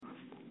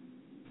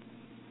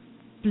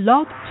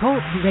Blog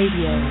Talk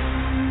Radio.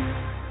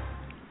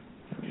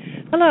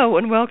 Hello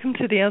and welcome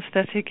to the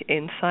Aesthetic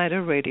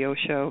Insider Radio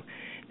Show.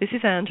 This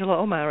is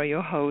Angela O'Mara,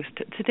 your host.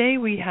 Today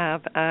we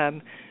have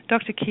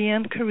Dr.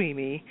 Kian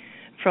Karimi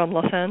from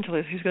Los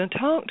Angeles, who's going to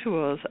talk to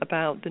us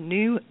about the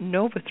new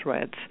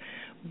NovaThreads,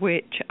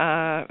 which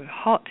are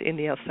hot in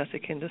the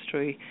aesthetic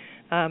industry,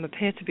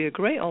 appear to be a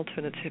great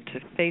alternative to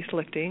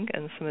facelifting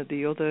and some of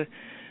the other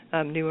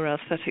newer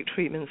aesthetic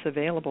treatments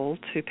available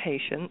to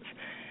patients.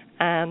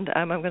 And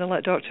I'm going to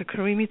let Dr.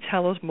 Karimi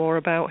tell us more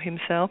about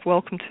himself.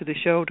 Welcome to the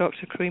show,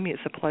 Dr. Karimi.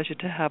 It's a pleasure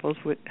to have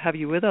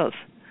you with us.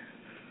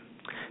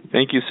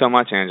 Thank you so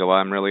much, Angela.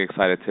 I'm really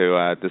excited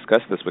to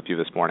discuss this with you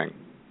this morning.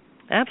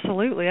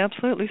 Absolutely,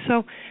 absolutely.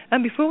 So,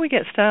 and before we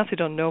get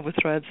started on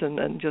NovaThreads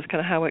and just kind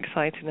of how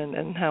exciting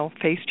and how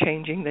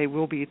face-changing they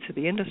will be to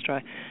the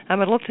industry,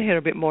 I'd love to hear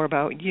a bit more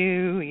about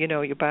you,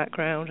 your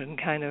background,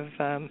 and kind of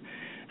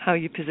how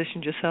you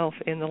positioned yourself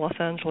in the Los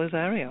Angeles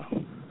area.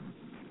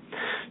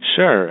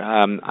 Sure.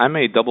 I'm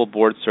a double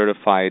board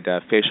certified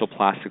facial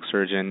plastic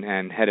surgeon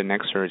and head and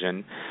neck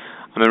surgeon.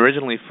 I'm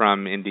originally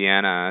from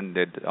Indiana and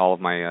did all of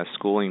my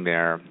schooling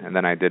there, and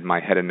then I did my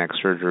head and neck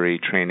surgery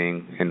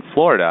training in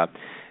Florida,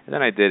 and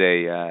then I did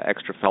a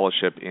extra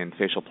fellowship in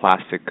facial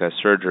plastic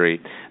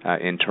surgery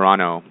in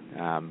Toronto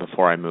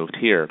before I moved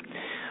here.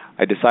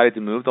 I decided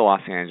to move to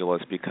Los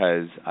Angeles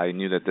because I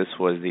knew that this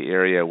was the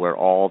area where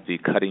all the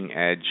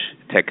cutting-edge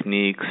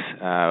techniques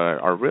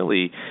are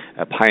really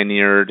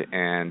pioneered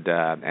and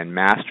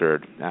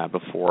mastered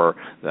before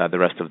the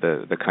rest of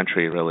the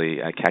country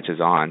really catches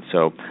on.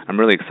 So I'm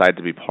really excited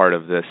to be part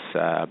of this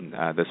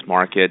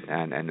market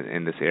and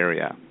in this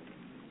area.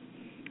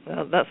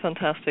 Well, that's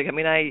fantastic. I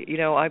mean,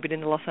 I've been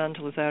in the Los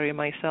Angeles area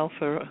myself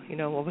for,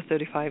 over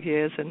 35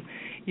 years, and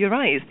you're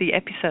right, it's the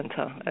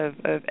epicenter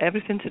of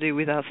everything to do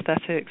with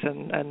aesthetics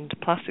and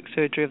plastic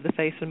surgery of the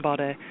face and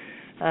body,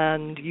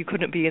 and you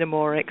couldn't be in a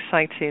more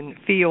exciting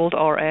field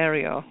or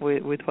area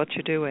with what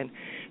you're doing.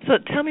 So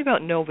tell me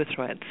about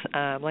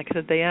NovaThreads. Like I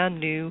said, they are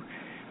new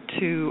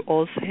to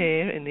us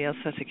here in the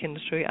aesthetic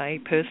industry. I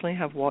personally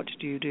have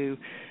watched you do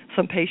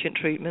some patient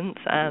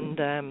treatments,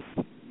 and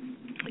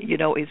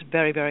it's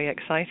very, very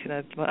exciting.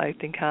 I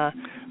think our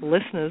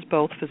listeners,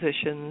 both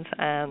physicians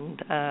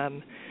and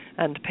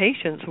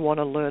patients, want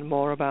to learn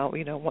more about,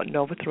 what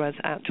NovaThreads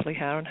actually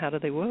are and how do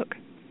they work.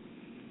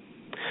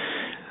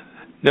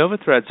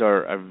 NovaThreads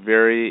are a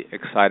very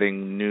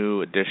exciting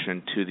new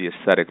addition to the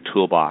aesthetic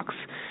toolbox.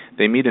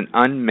 They meet an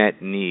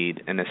unmet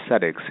need in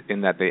aesthetics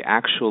in that they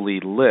actually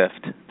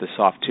lift the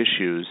soft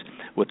tissues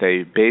with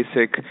a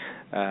basic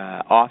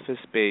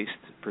office-based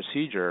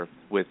procedure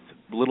with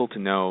little to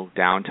no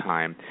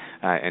downtime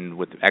and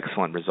with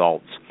excellent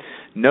results.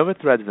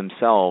 NovaThreads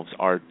themselves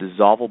are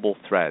dissolvable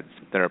threads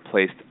that are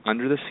placed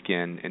under the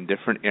skin in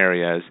different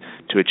areas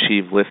to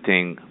achieve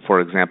lifting, for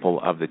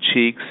example, of the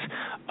cheeks,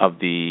 of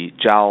the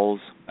jowls,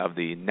 of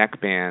the neck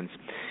bands.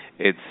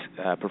 It's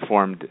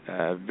performed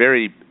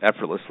very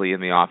effortlessly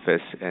in the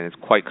office, and it's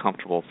quite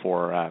comfortable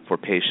for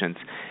patients,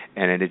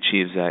 and it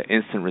achieves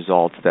instant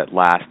results that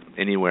last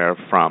anywhere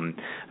from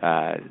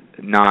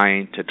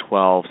 9 to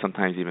 12,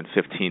 sometimes even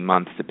 15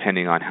 months,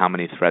 depending on how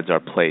many threads are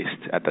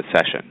placed at the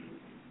session.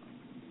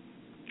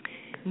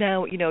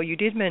 Now, you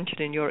did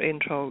mention in your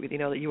intro,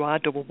 that you are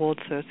double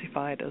board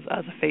certified as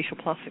a facial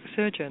plastic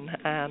surgeon,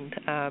 and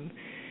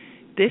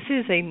this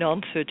is a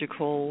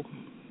non-surgical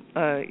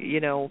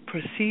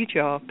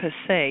procedure per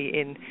se.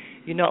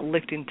 You're not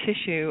lifting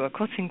tissue or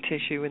cutting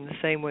tissue in the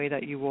same way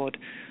that you would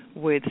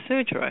with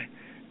surgery.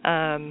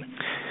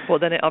 But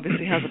then it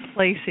obviously has a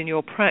place in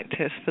your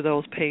practice for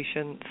those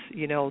patients,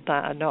 that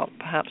are not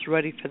perhaps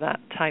ready for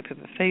that type of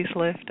a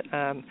facelift.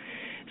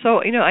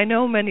 So, I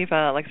know many of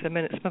our, some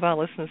of our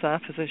listeners are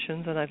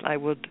physicians, and I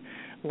would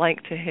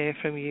like to hear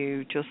from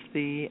you just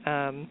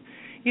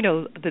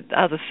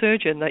as a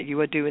surgeon that you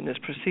are doing this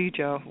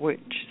procedure, which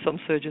some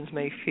surgeons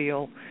may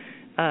feel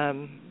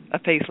a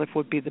facelift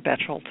would be the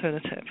better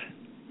alternative.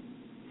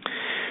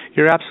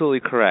 You're absolutely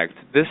correct.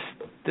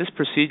 This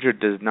procedure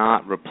does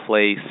not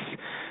replace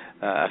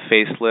a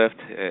facelift,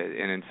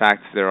 and in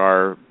fact, there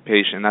are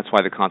patients, and that's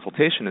why the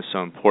consultation is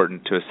so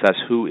important to assess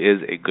who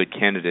is a good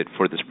candidate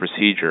for this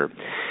procedure.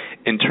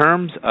 In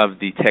terms of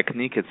the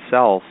technique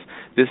itself,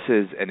 this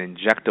is an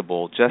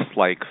injectable just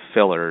like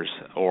fillers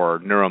or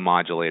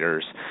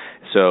neuromodulators.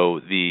 So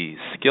the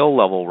skill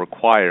level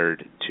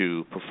required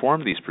to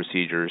perform these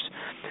procedures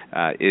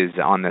is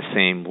on the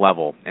same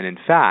level. And in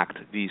fact,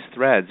 these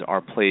threads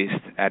are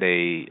placed at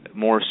a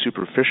more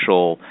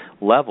superficial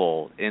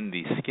level in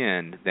the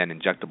skin than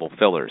injectable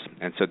fillers.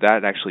 And so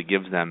that actually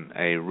gives them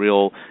a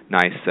real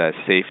nice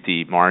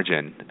safety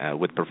margin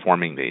with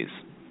performing these.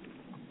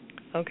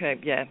 Okay,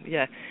 yeah,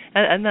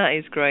 and that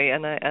is great.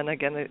 And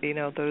again,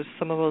 there's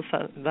some of us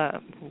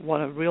that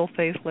want a real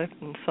facelift,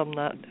 and some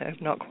that are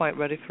not quite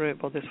ready for it.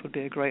 But this would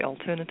be a great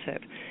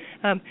alternative.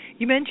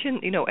 You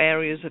mentioned,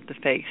 areas of the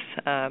face.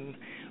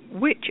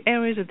 Which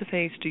areas of the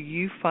face do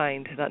you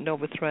find that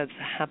NovaThreads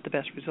have the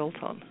best result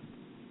on?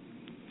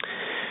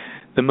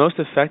 The most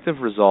effective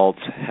results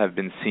have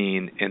been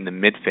seen in the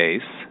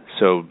mid-face,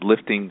 so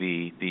lifting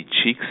the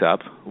cheeks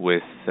up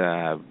with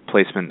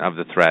placement of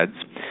the threads.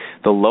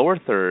 The lower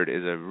third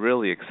is a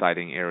really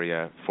exciting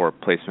area for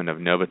placement of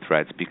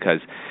NovaThreads because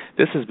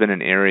this has been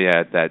an area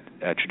that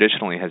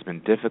traditionally has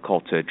been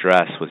difficult to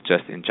address with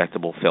just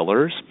injectable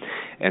fillers.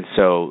 And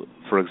so,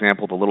 for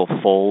example, the little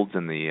folds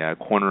in the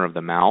corner of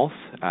the mouth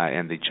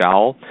and the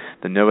jowl,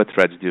 the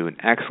NovaThreads do an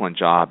excellent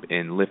job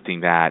in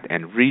lifting that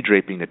and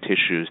redraping the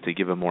tissues to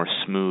give a more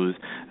smooth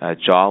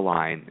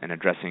jawline and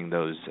addressing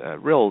those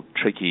real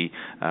tricky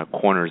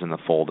corners in the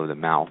fold of the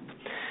mouth.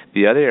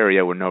 The other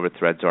area where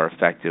NovaThreads are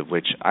effective,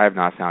 which I have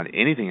not found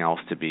anything else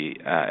to be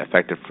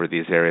effective for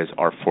these areas,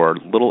 are for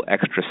little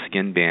extra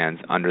skin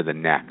bands under the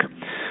neck.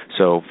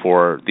 So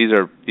these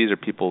are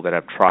people that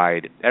have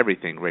tried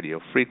everything: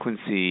 radio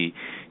frequency,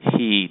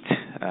 heat,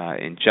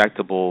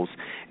 injectables,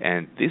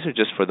 and these are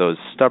just for those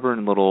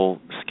stubborn little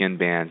skin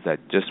bands that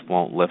just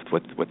won't lift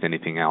with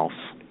anything else.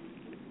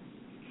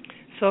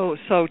 So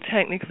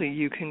technically,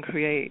 you can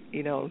create,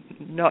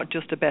 not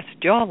just a better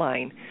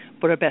jawline,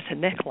 but a better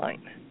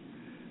neckline.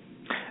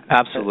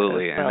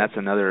 Absolutely, and that's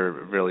another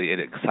really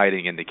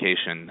exciting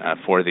indication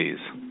for these.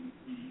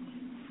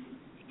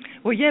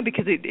 Well, yeah,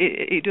 because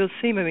it does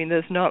seem. I mean,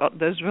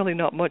 there's really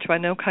not much. I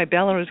know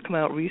Kybella has come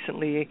out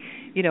recently,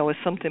 as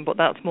something, but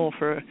that's more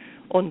for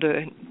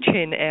under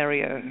chin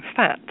area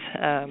fat,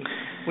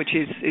 which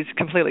is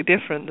completely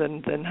different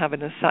than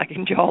having a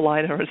sagging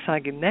jawline or a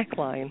sagging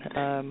neckline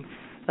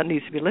that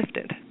needs to be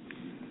lifted.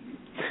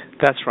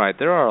 That's right.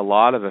 There are a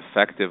lot of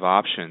effective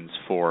options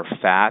for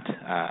fat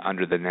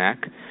under the neck,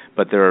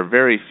 but there are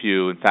very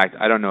few. In fact,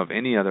 I don't know of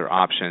any other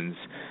options,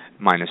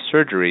 minus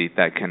surgery,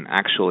 that can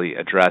actually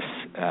address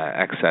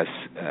excess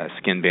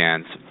skin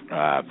bands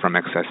from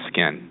excess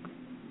skin.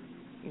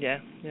 Yeah.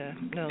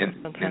 No, that's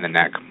fantastic. In the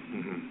neck.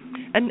 Mm-hmm.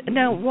 And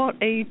now, what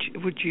age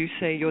would you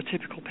say your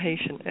typical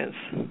patient is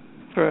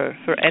for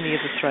any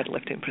of the thread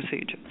lifting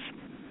procedures?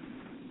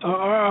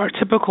 Our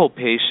typical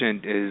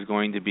patient is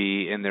going to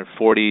be in their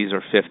 40s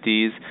or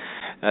 50s.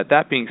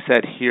 That being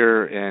said,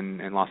 here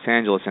in Los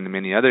Angeles and in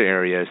many other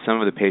areas,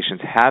 some of the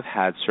patients have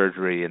had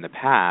surgery in the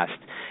past,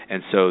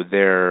 and so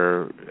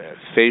their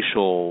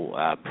facial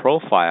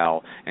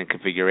profile and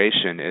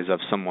configuration is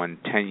of someone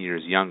 10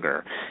 years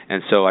younger.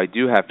 And so I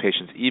do have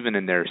patients even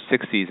in their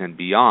 60s and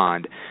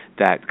beyond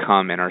that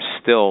come and are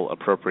still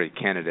appropriate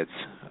candidates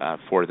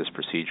for this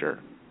procedure.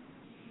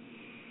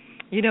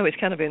 It's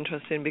kind of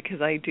interesting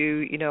because I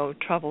do,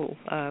 travel,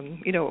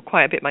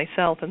 quite a bit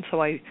myself, and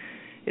so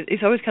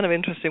it's always kind of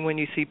interesting when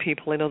you see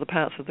people in other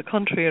parts of the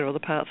country or other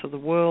parts of the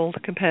world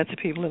compared to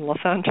people in Los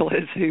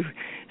Angeles who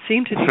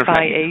seem to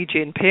defy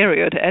aging,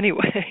 period,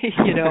 anyway,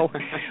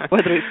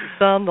 whether it's the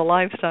sun, the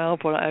lifestyle,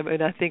 but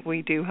I think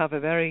we do have a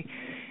very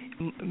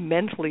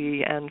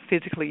mentally and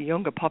physically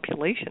younger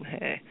population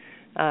here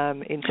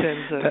in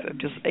terms of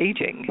just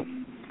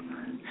aging.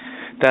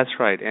 That's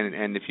right,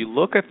 and if you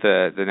look at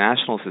the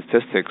national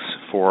statistics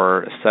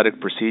for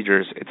aesthetic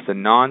procedures, it's the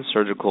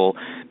non-surgical,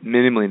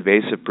 minimally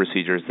invasive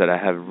procedures that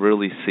have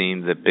really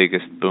seen the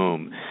biggest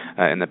boom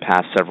in the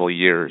past several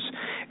years.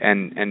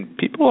 And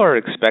people are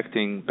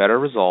expecting better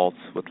results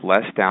with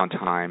less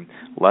downtime,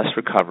 less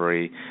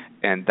recovery,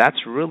 and that's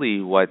really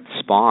what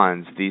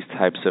spawns these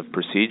types of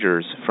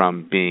procedures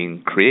from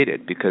being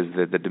created, because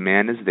the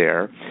demand is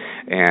there,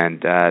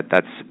 and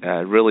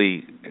that's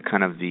really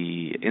kind of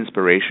the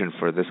inspiration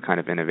for this kind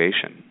of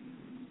innovation.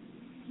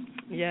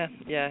 Yeah,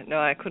 no,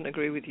 I couldn't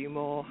agree with you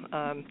more.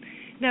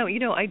 Now,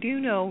 I do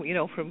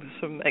know, from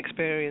some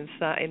experience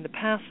that in the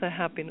past there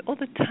have been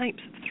other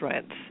types of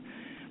threads,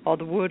 or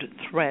the word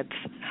threads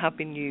have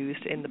been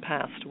used in the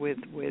past with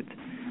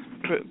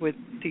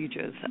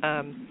procedures.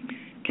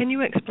 Can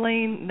you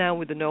explain now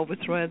with the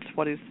NovaThreads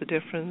what is the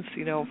difference,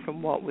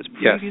 from what was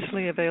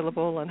previously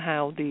available and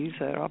how these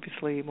are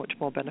obviously much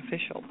more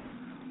beneficial?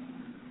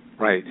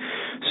 Right.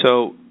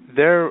 So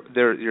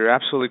you're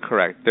absolutely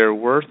correct. There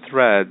were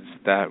threads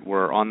that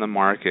were on the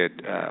market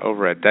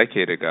over a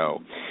decade ago,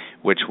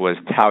 which was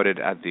touted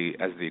as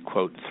the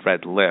quote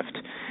thread lift.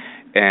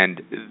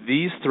 And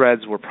these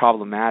threads were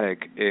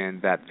problematic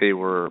in that they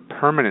were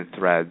permanent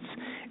threads,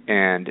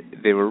 and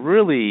they were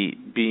really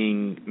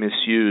being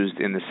misused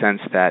in the sense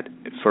that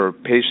for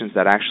patients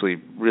that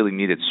actually really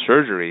needed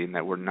surgery and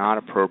that were not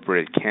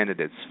appropriate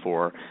candidates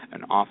for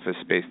an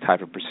office-based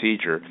type of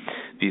procedure,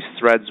 these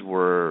threads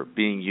were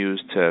being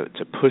used to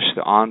push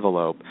the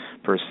envelope,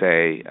 per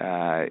se,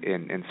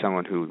 in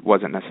someone who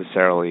wasn't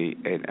necessarily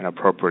an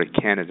appropriate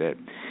candidate.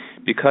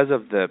 Because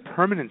of the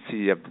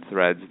permanency of the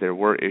threads, there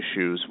were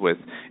issues with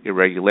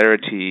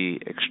irregularity,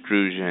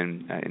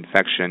 extrusion,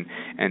 infection,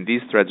 and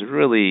these threads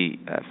really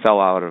fell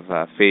out of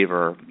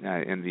favor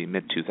in the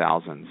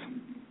mid-2000s.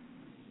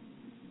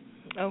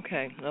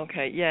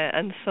 Okay, yeah.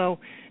 And so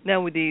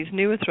now with these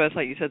newer threads,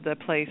 like you said, they're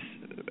placed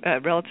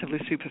relatively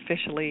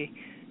superficially,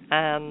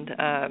 and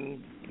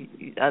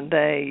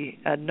they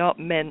are not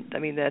meant,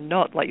 they're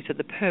not, like you said,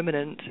 the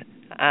permanent,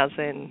 as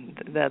in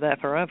they're there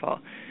forever.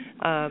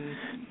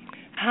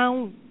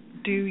 How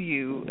do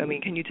you,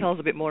 can you tell us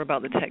a bit more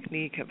about the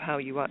technique of how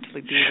you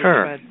actually do the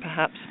Sure. thread,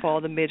 perhaps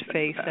for the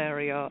mid-face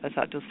area, as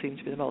that does seem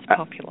to be the most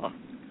popular?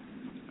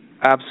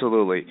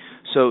 Absolutely.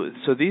 So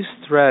these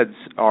threads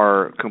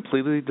are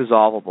completely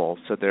dissolvable.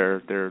 So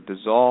they're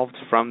dissolved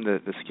from the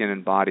skin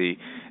and body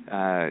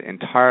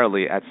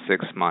entirely at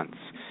 6 months.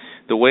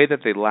 The way that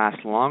they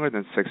last longer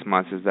than 6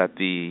 months is that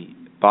the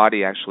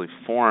body actually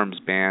forms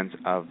bands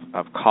of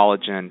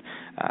collagen,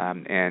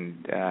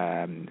 and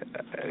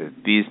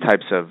these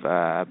types of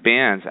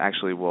bands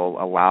actually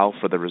will allow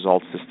for the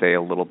results to stay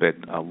a little bit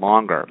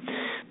longer.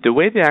 The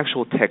way the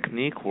actual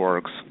technique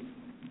works,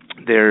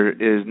 there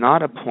is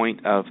not a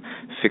point of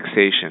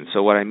fixation.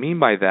 So what I mean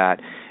by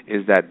that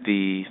is that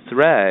the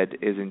thread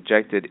is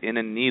injected in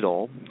a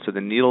needle. So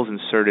the needle is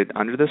inserted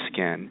under the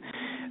skin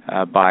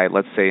by,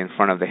 let's say, in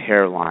front of the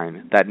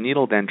hairline. That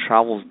needle then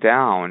travels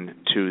down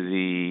to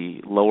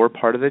the lower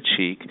part of the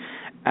cheek.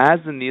 As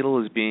the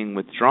needle is being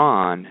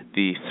withdrawn,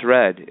 the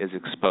thread is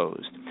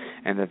exposed.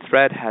 And the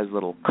thread has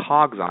little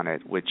cogs on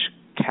it which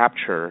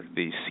capture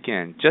the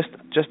skin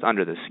just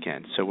under the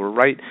skin. So we're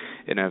right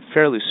in a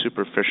fairly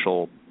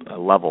superficial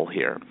level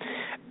here.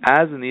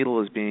 As the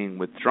needle is being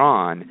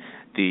withdrawn,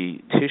 the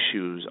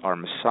tissues are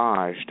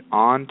massaged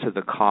onto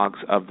the cogs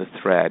of the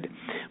thread,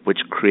 which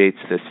creates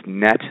this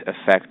net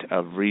effect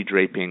of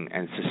redraping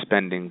and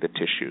suspending the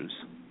tissues.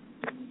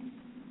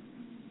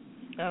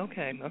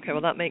 Okay,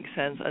 well that makes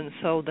sense. And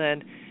so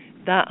then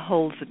that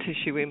holds the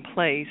tissue in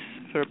place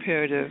for a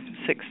period of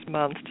 6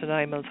 months to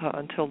 9 months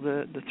until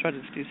the thread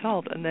is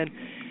dissolved, and then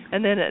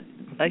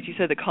as you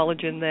said, the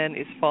collagen then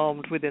is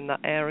formed within that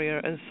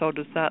area, and so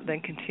does that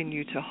then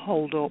continue to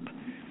hold up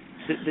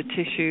the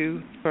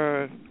tissue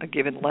for a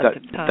given length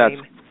of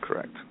time?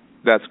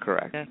 That's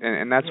correct. Yeah.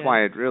 And that's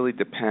why it really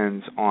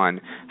depends on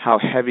how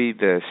heavy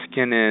the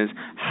skin is,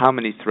 how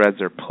many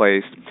threads are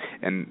placed,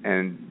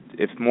 and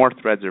if more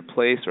threads are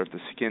placed or if the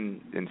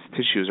skin and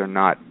tissues are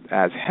not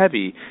as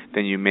heavy,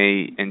 then you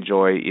may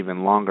enjoy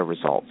even longer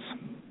results.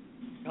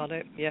 Got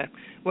it, yeah.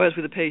 Whereas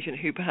with a patient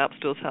who perhaps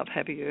does have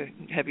heavier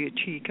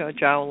cheek or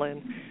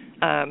jowling,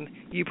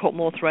 you put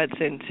more threads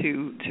in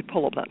to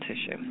pull up that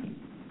tissue.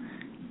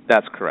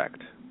 That's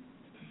correct.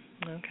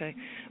 Okay.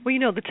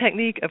 Well, the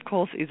technique, of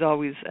course, is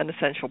always an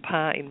essential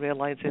part in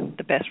realizing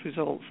the best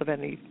results of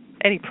any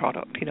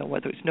product,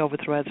 whether it's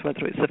NovaThreads,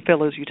 whether it's the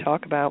fillers you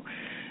talk about,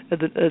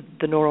 the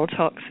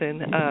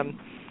neurotoxin.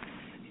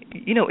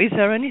 Is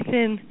there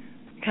anything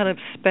kind of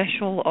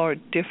special or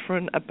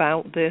different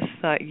about this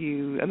that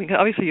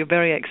obviously you're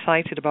very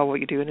excited about what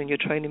you're doing and you're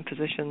training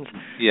physicians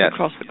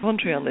across the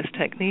country on this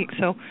technique.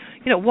 So,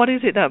 what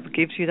is it that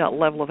gives you that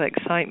level of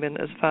excitement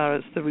as far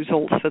as the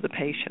results for the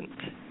patient?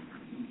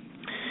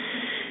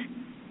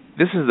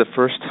 This is the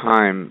first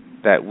time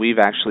that we've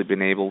actually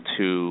been able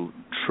to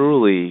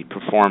truly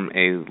perform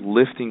a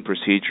lifting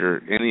procedure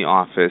in the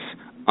office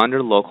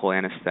under local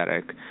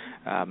anesthetic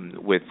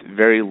with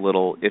very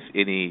little, if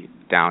any,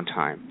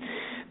 downtime.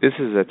 This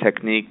is a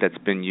technique that's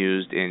been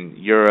used in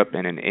Europe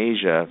and in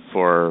Asia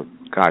for,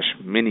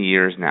 many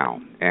years now,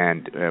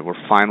 and we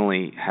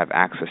finally have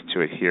access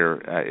to it here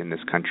in this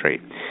country.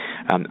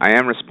 I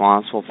am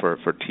responsible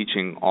for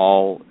teaching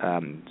all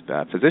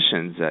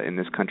physicians in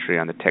this country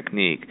on the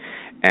technique,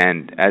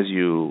 and as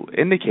you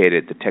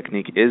indicated, the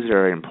technique is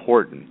very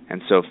important,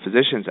 and so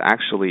physicians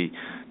actually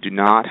do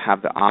not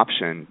have the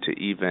option to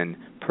even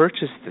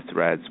purchase the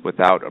threads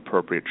without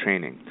appropriate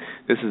training.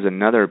 This is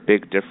another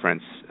big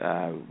difference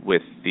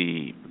with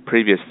the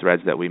previous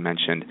threads that we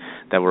mentioned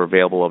that were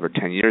available over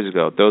 10 years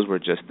ago. Those were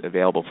just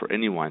available for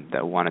anyone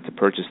that wanted to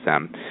purchase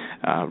them,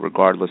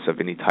 regardless of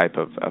any type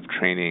of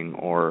training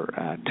or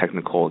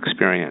technical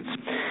experience.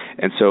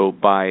 And so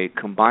by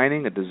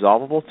combining a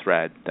dissolvable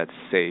thread that's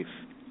safe,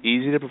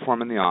 easy to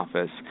perform in the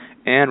office,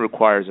 and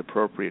requires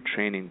appropriate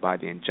training by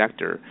the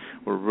injector,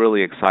 we're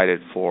really excited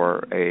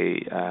for a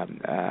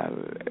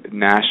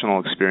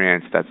national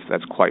experience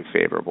that's quite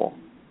favorable.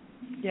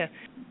 Yeah,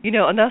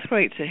 and that's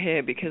great to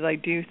hear, because I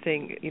do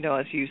think,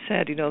 as you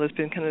said, there's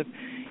been kind of,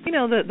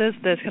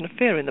 there's kind of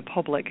fear in the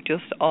public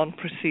just on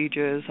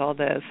procedures, or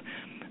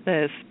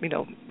there's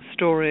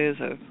stories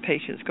of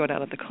patients going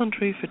out of the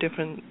country for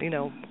different,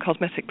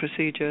 cosmetic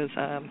procedures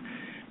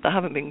that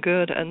haven't been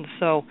good, and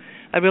so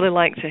I really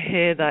like to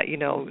hear that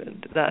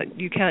that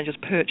you can't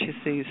just purchase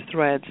these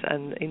threads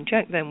and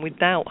inject them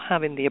without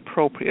having the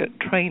appropriate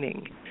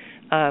training.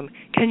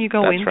 Can you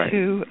go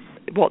into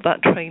what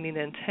that training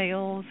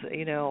entails?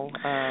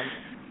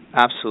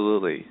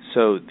 Absolutely.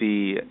 So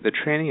the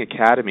training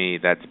academy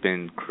that's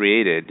been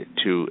created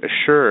to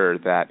assure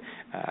that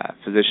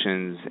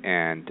physicians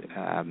and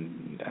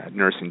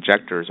nurse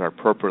injectors are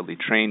appropriately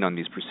trained on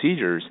these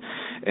procedures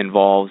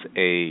involves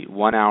a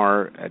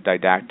 1-hour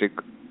didactic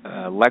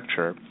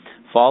lecture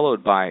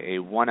followed by a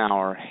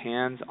 1-hour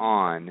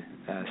hands-on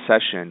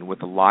session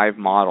with a live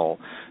model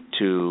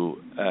to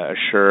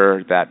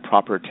assure that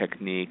proper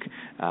technique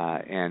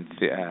and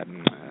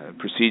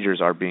procedures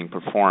are being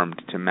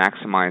performed to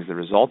maximize the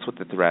results with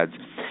the threads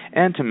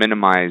and to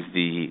minimize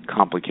the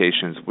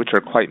complications, which are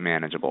quite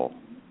manageable.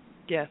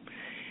 Yeah.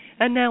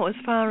 And now, as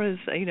far as,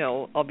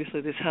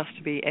 obviously this has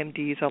to be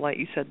MDs or, like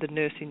you said, the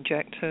nurse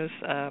injectors,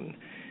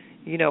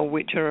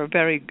 which are a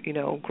very,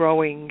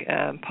 growing,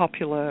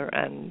 popular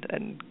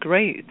and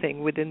great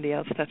thing within the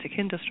aesthetic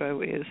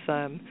industry is,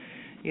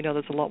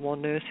 there's a lot more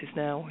nurses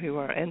now who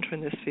are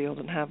entering this field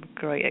and have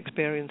great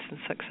experience and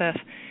success.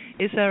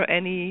 Is there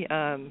any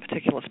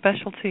particular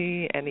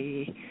specialty,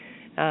 any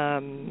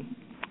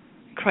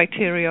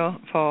criteria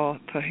for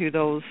who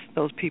those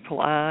people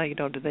are?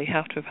 Do they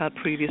have to have had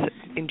previous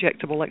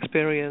injectable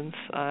experience?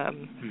 Or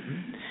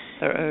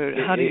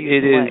how do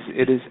you select?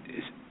 It is.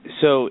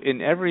 So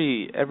in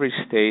every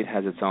state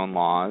has its own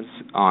laws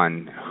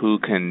on who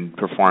can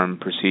perform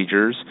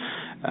procedures.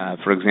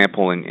 For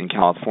example, in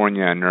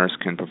California, a nurse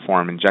can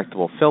perform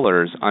injectable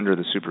fillers under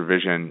the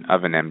supervision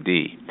of an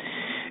MD.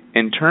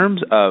 In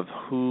terms of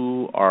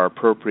who are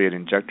appropriate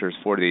injectors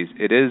for these,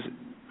 it is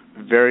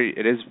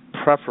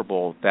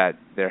preferable that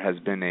there has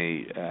been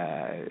a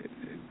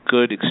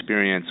good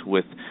experience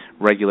with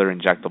regular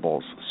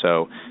injectables,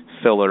 so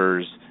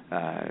fillers,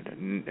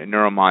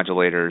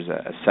 neuromodulators,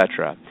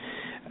 etc.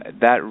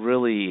 That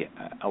really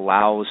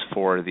allows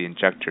for the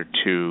injector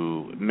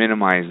to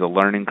minimize the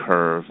learning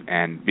curve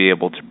and be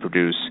able to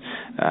produce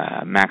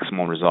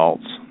maximal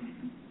results.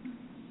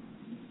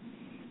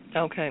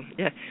 Okay,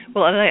 yeah.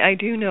 Well, and I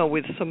do know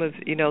with some of,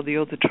 the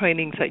other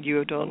trainings that you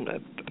have done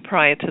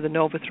prior to the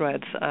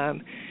NovaThreads,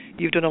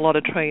 you've done a lot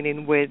of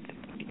training with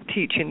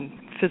teaching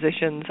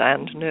physicians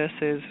and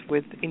nurses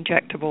with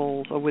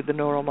injectables or with the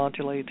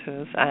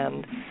neuromodulators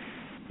and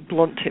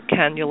blunt tip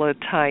cannula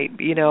type,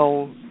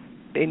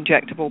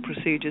 injectable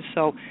procedures.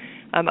 So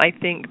I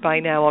think by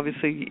now,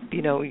 obviously,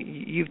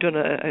 you've done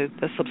a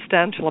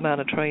substantial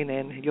amount of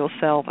training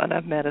yourself, and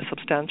I've met a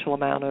substantial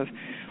amount of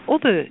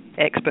other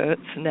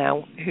experts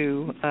now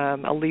who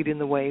are leading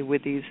the way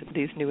with these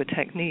newer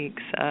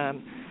techniques.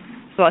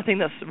 So I think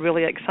that's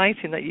really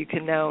exciting that you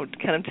can now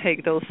kind of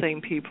take those same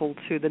people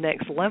to the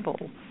next level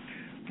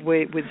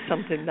with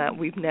something that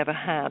we've never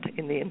had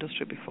in the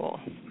industry before.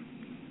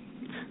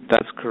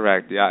 That's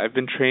correct. Yeah, I've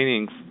been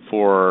training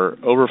for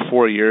over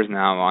 4 years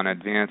now on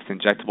advanced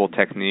injectable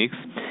techniques,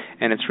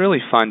 and it's really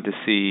fun to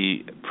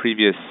see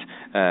previous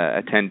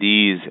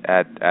attendees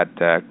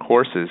at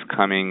courses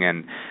coming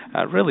and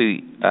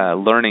really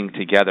learning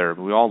together.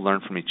 We all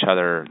learn from each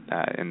other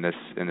in this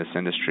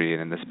industry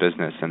and in this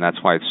business, and that's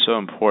why it's so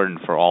important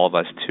for all of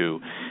us to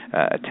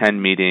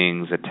attend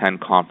meetings,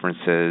 attend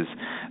conferences,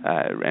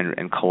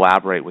 and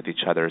collaborate with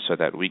each other so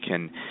that we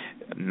can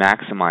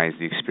maximize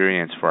the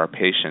experience for our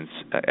patients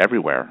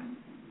everywhere.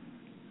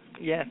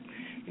 Yeah,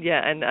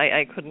 and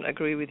I couldn't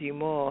agree with you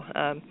more.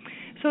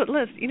 So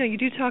let's, you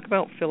do talk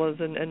about fillers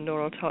and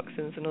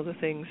neurotoxins and other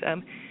things.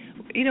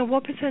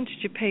 What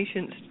percentage of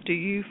patients do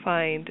you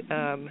find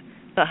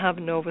that have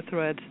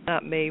NovaThreads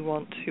that may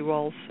want to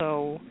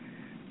also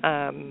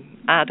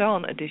add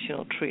on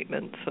additional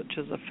treatments, such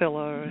as a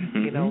filler,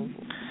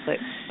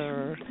 lips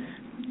or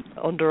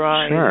under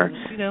eye? Sure.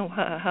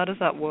 How does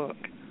that work?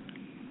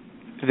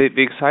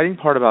 The exciting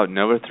part about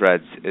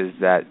NovaThreads is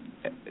that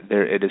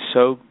it is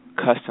so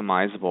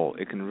customizable.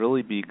 It can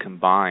really be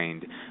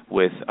combined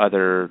with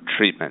other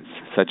treatments,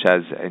 such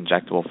as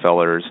injectable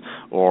fillers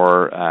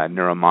or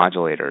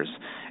neuromodulators.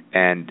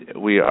 And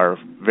we are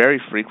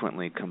very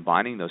frequently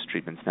combining those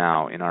treatments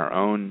now in our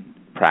own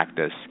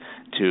practice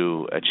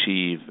to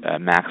achieve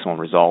maximal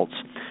results.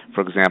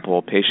 For example,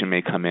 a patient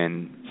may come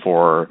in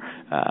for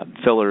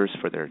fillers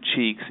for their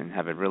cheeks and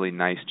have a really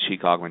nice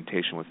cheek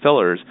augmentation with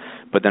fillers,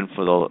 but then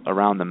for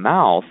around the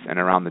mouth and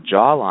around the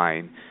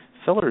jawline,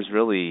 fillers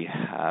really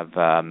have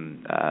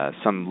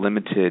some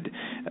limited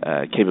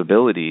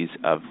capabilities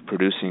of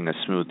producing a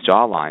smooth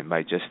jawline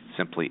by just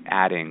simply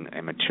adding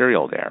a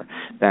material there.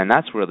 Then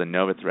that's where the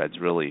NovaThreads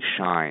really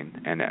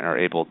shine and are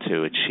able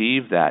to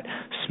achieve that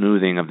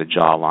smoothing of the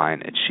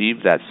jawline,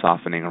 achieve that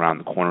softening around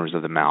the corners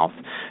of the mouth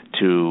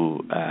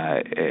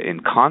in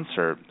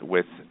concert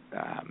with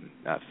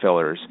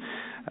fillers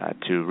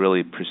to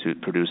really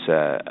produce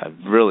a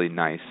really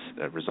nice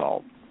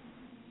result.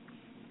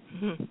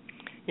 Mm-hmm.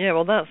 Yeah,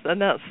 well, that's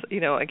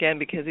again,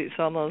 because it's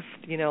almost,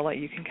 like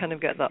you can kind of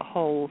get that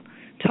whole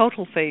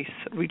total face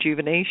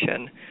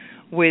rejuvenation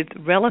with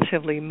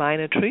relatively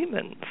minor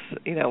treatments,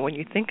 when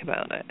you think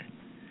about it.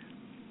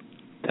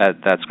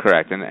 That's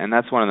correct, and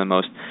that's one of the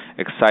most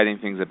exciting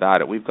things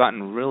about it. We've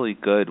gotten really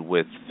good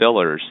with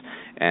fillers,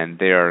 and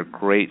they are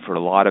great for a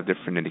lot of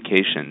different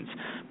indications.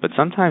 But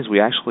sometimes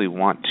we actually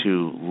want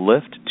to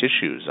lift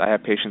tissues. I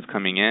have patients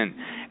coming in,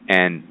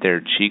 and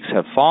their cheeks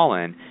have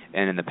fallen,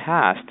 and in the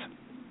past,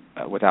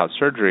 without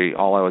surgery,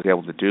 all I was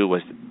able to do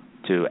was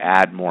to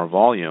add more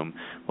volume.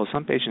 Well,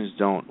 some patients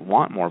don't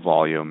want more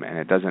volume, and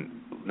it doesn't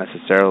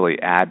necessarily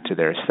add to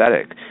their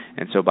aesthetic.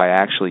 And so by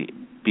actually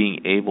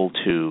being able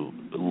to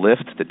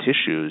lift the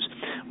tissues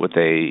with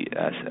a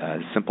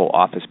simple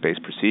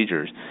office-based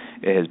procedures,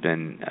 it has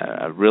been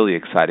a really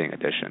exciting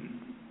addition.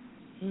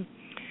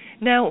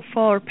 Now,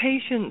 for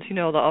patients,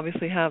 that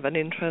obviously have an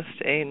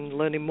interest in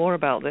learning more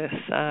about this,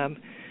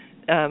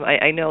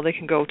 I know they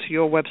can go to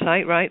your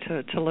website, right,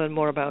 to learn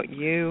more about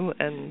you,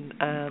 and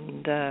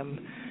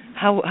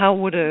how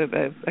would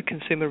a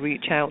consumer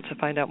reach out to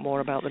find out more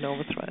about the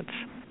NovaThreads?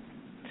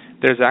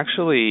 There's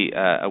actually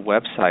a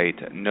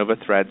website,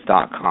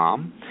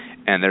 NovaThreads.com,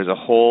 and there's a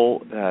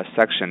whole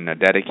section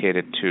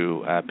dedicated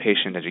to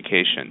patient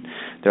education.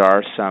 There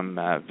are some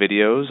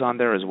videos on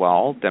there as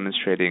well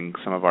demonstrating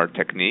some of our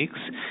techniques,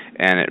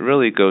 and it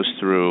really goes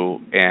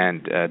through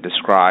and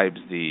describes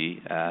the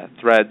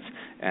threads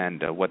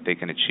and what they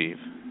can achieve.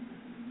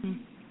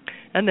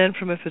 And then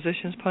from a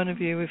physician's point of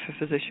view, if a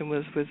physician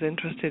was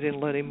interested in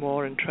learning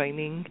more and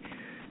training,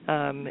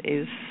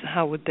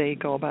 how would they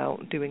go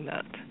about doing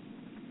that?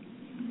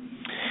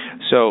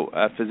 So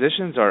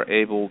physicians are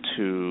able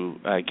to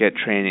get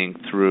training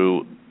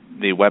through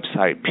the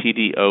website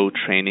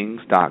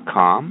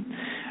pdotrainings.com,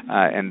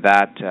 and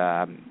that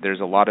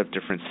there's a lot of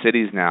different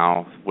cities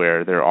now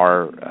where there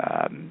are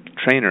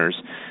trainers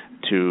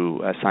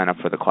to sign up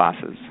for the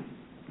classes.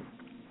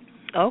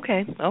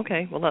 Okay.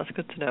 Well, that's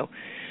good to know.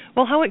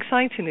 Well, how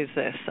exciting is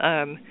this?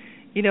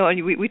 You know,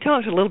 and we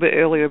talked a little bit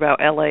earlier about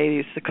LA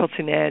is the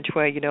cutting edge,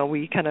 where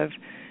we kind of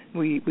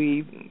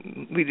we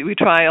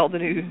try all the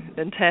new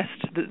and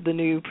test the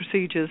new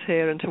procedures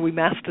here until we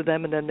master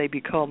them, and then they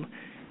become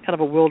kind of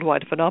a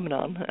worldwide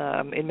phenomenon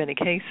in many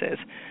cases.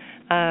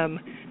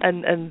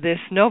 And this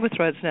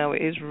NovaThreads now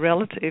is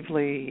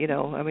relatively,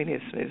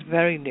 it's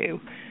very new.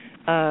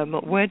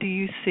 Where do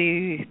you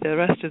see the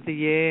rest of the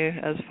year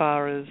as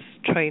far as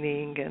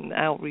training and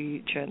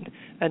outreach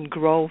and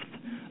growth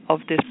of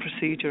this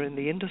procedure in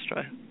the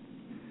industry?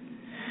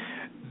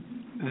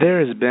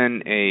 There has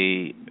been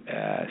a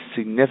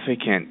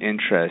significant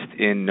interest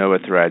in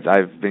NovaThreads.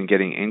 I've been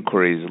getting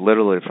inquiries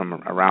literally from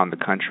around the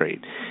country.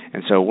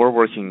 And so we're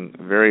working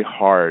very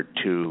hard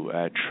to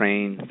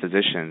train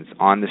physicians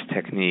on this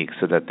technique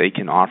so that they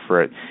can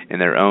offer it in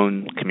their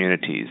own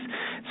communities.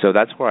 So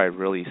that's where I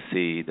really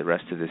see the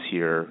rest of this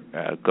year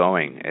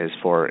going, is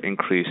for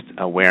increased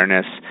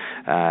awareness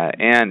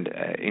and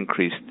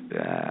increased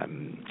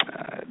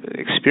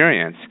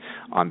experience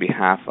on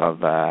behalf of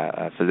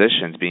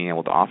physicians being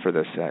able to offer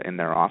this in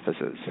their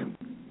offices.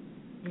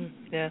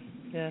 Yeah.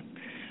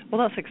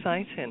 Well, that's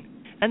exciting.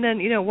 And then,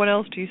 what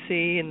else do you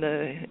see in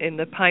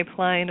the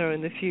pipeline or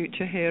in the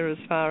future here as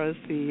far as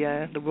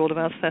the world of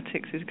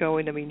aesthetics is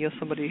going? I mean, you're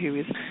somebody who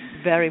is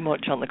very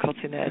much on the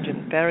cutting edge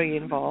and very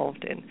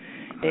involved in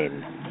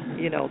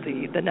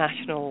the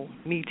national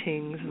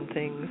meetings and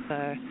things.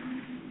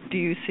 Do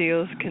you see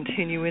us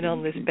continuing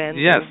on this bend?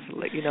 Yes. Of,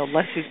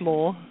 less is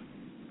more?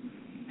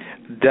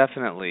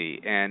 Definitely,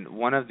 and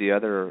one of the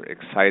other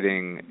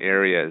exciting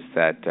areas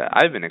that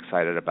I've been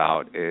excited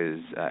about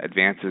is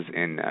advances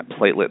in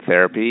platelet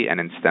therapy and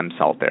in stem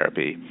cell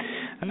therapy.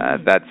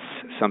 That's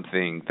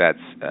something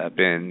that's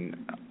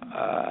been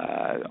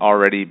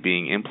already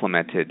being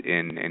implemented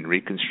in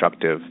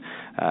reconstructive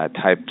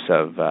types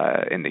of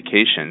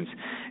indications.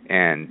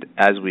 And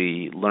as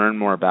we learn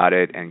more about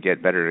it and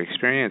get better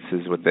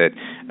experiences with it,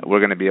 we're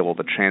going to be able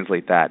to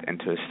translate that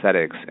into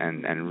aesthetics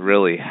and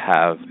really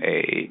have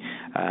a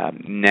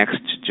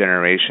next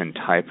generation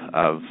type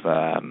of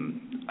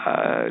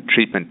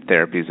treatment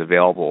therapies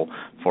available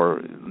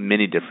for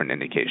many different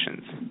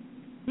indications.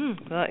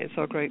 That is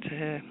so great to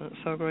hear. That's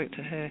so great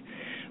to hear.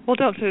 Well,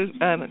 Dr.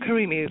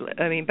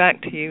 Karimi,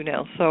 back to you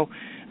now. So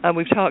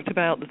we've talked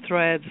about the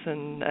threads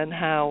and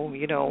how,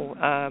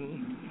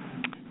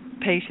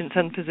 patients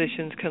and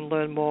physicians can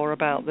learn more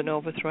about the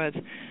NovaThreads.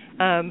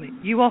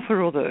 You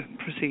offer other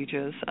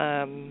procedures.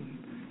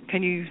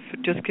 Can you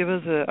just give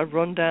us a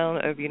rundown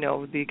of,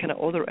 the kind of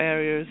other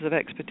areas of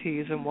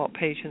expertise and what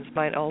patients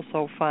might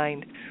also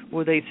find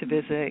were they to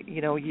visit,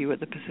 you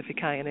at the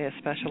Pacific Eye and Ear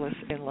Specialist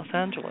in Los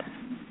Angeles?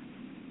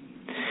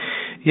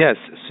 Yes.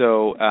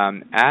 So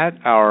at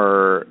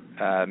our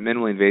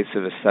minimally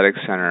invasive aesthetic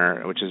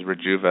center, which is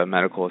Rejuva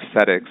Medical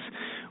Aesthetics,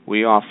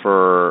 we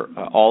offer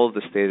all of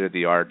the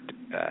state-of-the-art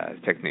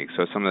techniques.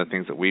 So some of the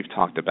things that we've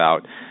talked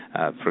about,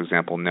 for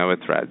example,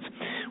 NovaThreads.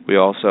 We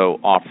also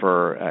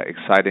offer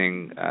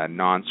exciting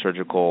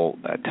non-surgical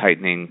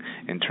tightening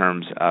in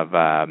terms of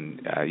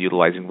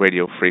utilizing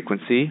radio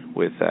frequency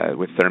with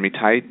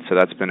ThermiTite. So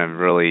that's been a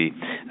really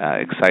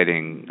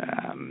exciting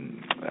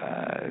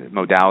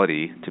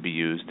modality to be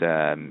used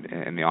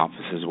in the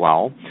office as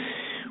well.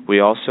 We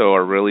also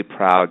are really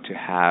proud to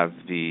have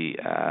the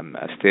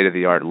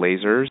state-of-the-art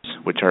lasers,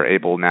 which are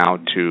able now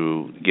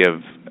to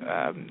give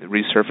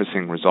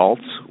resurfacing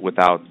results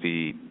without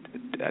the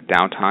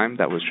downtime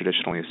that was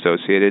traditionally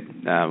associated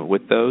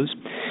with those.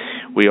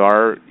 We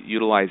are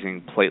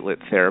utilizing platelet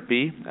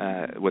therapy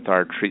with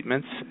our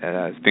treatments,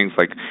 things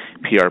like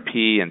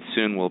PRP, and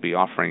soon we'll be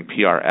offering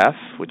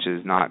PRF, which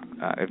is not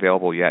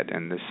available yet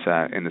in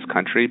this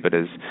country, but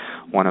is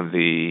one of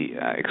the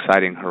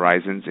exciting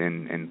horizons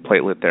in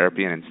platelet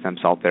therapy and in stem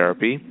cell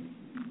therapy.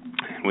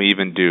 We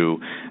even do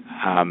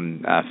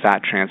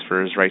fat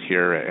transfers right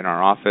here in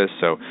our office,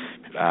 so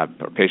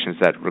patients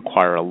that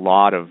require a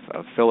lot of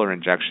filler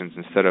injections,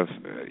 instead of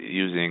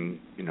using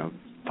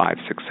 5,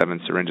 6, 7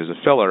 syringes of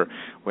filler,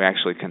 we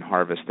actually can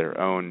harvest their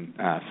own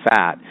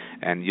fat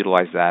and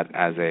utilize that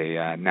as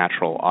a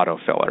natural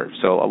autofiller.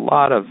 So a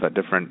lot of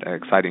different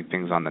exciting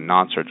things on the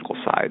non-surgical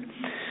side.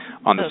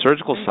 On the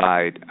surgical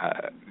side,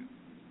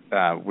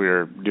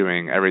 we're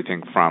doing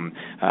everything from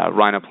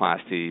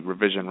rhinoplasty,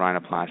 revision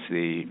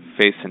rhinoplasty,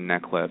 face and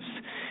neck lifts.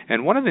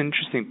 And one of the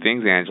interesting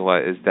things,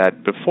 Angela, is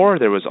that before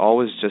there was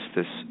always just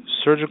this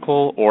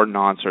surgical or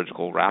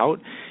non-surgical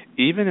route.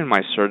 Even in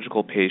my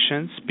surgical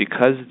patients,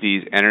 because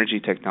these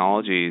energy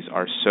technologies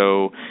are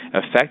so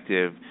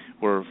effective,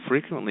 we're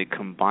frequently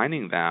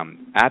combining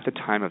them at the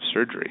time of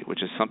surgery,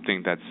 which is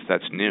something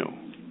that's new.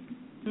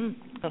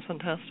 That's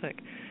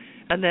fantastic.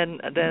 And then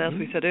as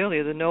we said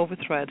earlier, the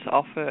NovaThreads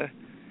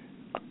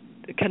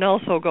can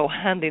also go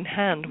hand in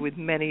hand with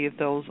many of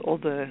those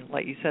other,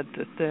 like you said,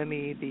 the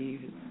thermi, the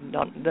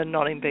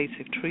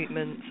non-invasive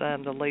treatments,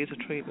 and the laser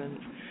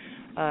treatments.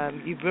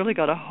 You've really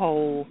got a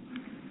whole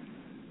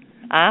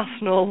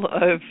arsenal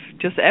of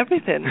just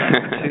everything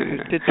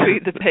to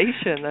treat the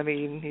patient. I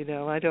mean,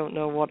 I don't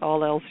know what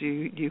all else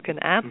you can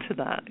add to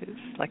that.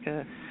 It's like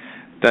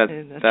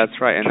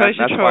that's right, and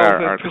that's why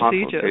our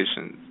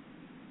consultations.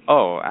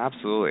 Oh,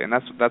 absolutely, and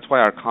that's why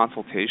our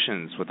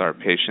consultations with our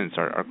patients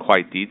are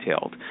quite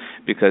detailed,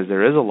 because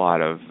there is a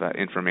lot of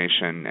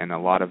information and a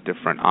lot of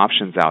different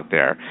options out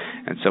there,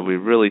 and so we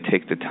really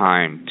take the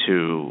time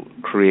to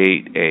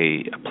create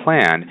a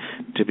plan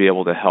to be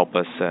able to help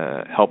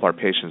our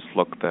patients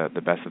look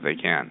the best that they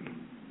can.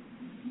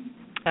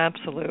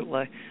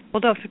 Absolutely. Well,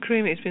 Dr.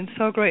 Karim, it's been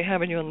so great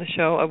having you on the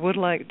show. I would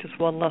like just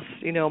one last,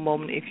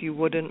 moment, if you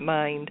wouldn't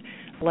mind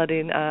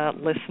letting our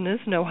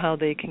listeners know how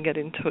they can get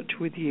in touch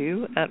with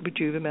you at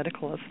Rejuva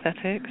Medical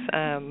Aesthetics,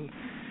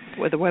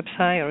 with a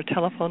website or a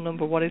telephone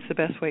number. What is the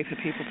best way for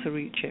people to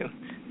reach you?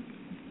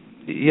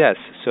 Yes,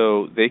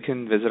 so they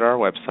can visit our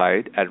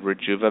website at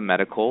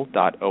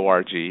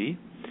rejuvamedical.org,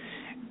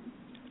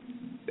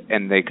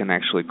 and they can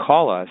actually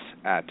call us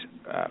at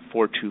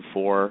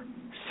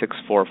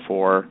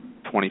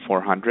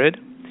 424-644-2400.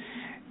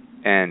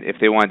 And if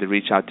they wanted to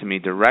reach out to me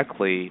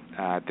directly,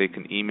 they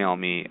can email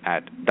me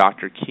at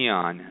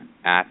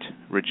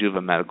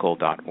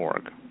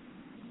drkeon@rejuvamedical.org.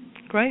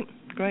 Great.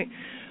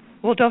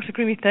 Well, Dr.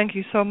 Karim, thank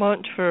you so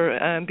much for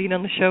being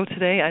on the show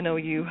today. I know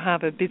you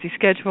have a busy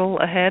schedule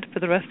ahead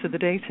for the rest of the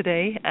day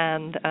today,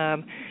 and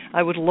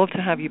I would love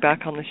to have you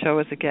back on the show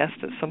as a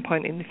guest at some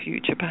point in the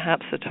future,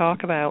 perhaps to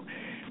talk about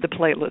the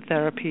platelet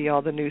therapy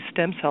or the new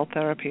stem cell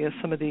therapy as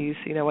some of these,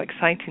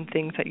 exciting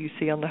things that you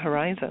see on the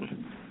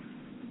horizon.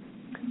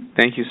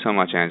 Thank you so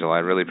much, Angela. I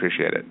really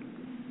appreciate it.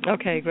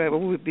 Okay, great.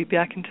 Well, we'll be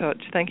back in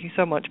touch. Thank you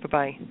so much.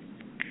 Bye-bye.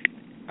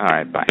 All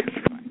right, bye.